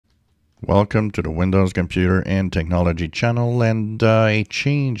Welcome to the Windows Computer and Technology channel, and a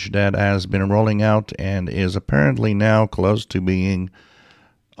change that has been rolling out and is apparently now close to being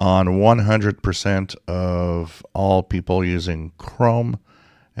on 100% of all people using Chrome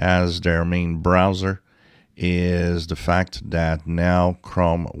as their main browser is the fact that now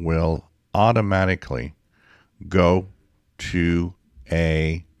Chrome will automatically go to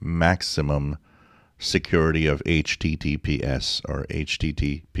a maximum security of HTTPS or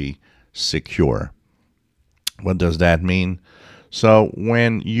HTTP secure. What does that mean? So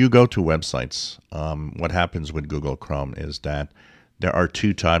when you go to websites, what happens with Google Chrome is that there are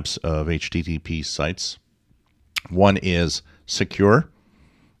two types of HTTP sites. One is secure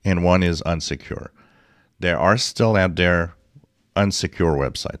and one is unsecure. There are still out there unsecure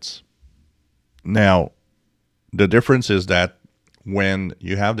websites. Now, the difference is that when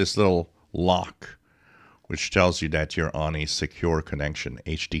you have this little lock which tells you that you're on a secure connection,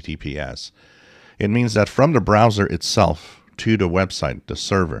 HTTPS, it means that from the browser itself to the website, the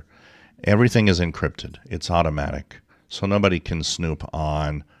server, everything is encrypted. It's automatic. So nobody can snoop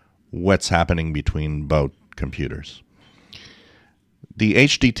on what's happening between both computers. The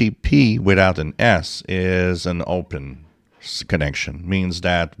HTTP without an S is an open connection, means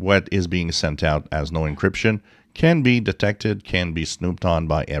that what is being sent out as no encryption can be detected, can be snooped on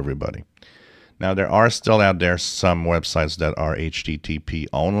by everybody. Now, there are still out there some websites that are HTTP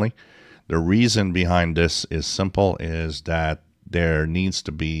only. The reason behind this is simple, is that there needs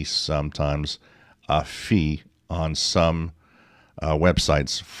to be sometimes a fee on some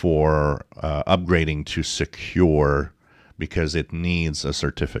websites for upgrading to secure because it needs a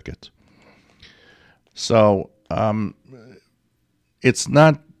certificate. So it's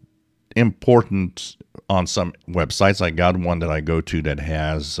not important on some websites. I got one that I go to that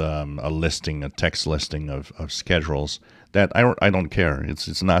has a listing, a text listing of schedules that I don't care.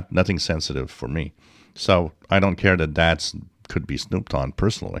 It's nothing sensitive for me. So I don't care that could be snooped on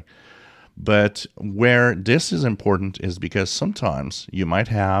personally. But where this is important is because sometimes you might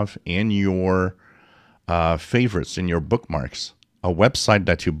have in your favorites, in your bookmarks, a website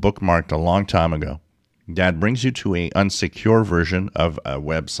that you bookmarked a long time ago that brings you to an unsecure version of a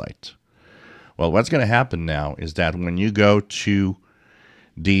website. Well, what's going to happen now is that when you go to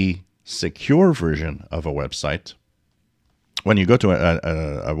the secure version of a website, when you go to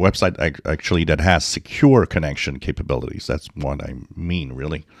a website actually that has secure connection capabilities, that's what I mean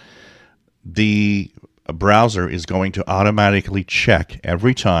really, the browser is going to automatically check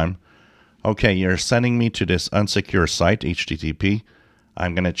every time, okay, you're sending me to this unsecure site, HTTP,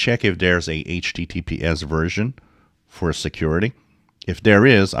 I'm going to check if there's a HTTPS version for security. If there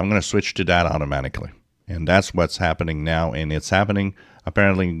is, I'm going to switch to that automatically. And that's what's happening now. And it's happening,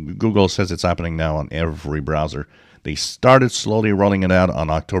 apparently, Google says it's happening now on every browser. They started slowly rolling it out on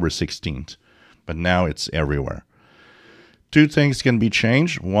October 16th, but now it's everywhere. Two things can be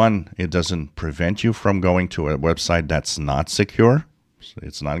changed. One, it doesn't prevent you from going to a website that's not secure. So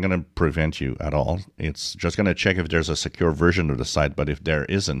it's not going to prevent you at all. It's just going to check if there's a secure version of the site, but if there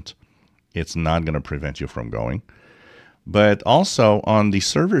isn't, it's not going to prevent you from going. But also on the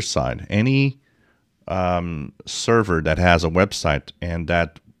server side, any server that has a website and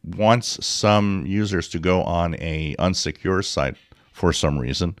that wants some users to go on a unsecure site for some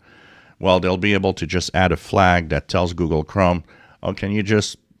reason, well, they'll be able to just add a flag that tells Google Chrome, oh, can you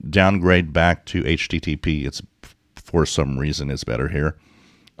just downgrade back to HTTP? It's for some reason it's better here.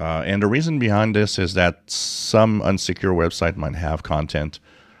 And the reason behind this is that some unsecure website might have content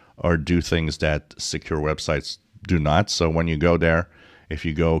or do things that secure websites do not. So when you go there, if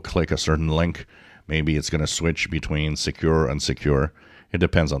you go click a certain link, maybe it's going to switch between secure and unsecure. It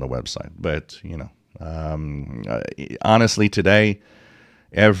depends on the website. But, you know, honestly, today,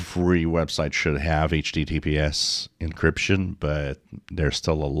 every website should have HTTPS encryption, but there's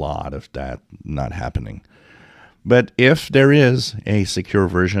still a lot of that not happening. But if there is a secure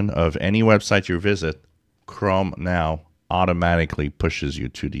version of any website you visit, Chrome now automatically pushes you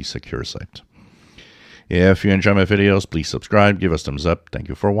to the secure site. If you enjoy my videos, please subscribe, give us thumbs up. Thank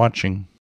you for watching.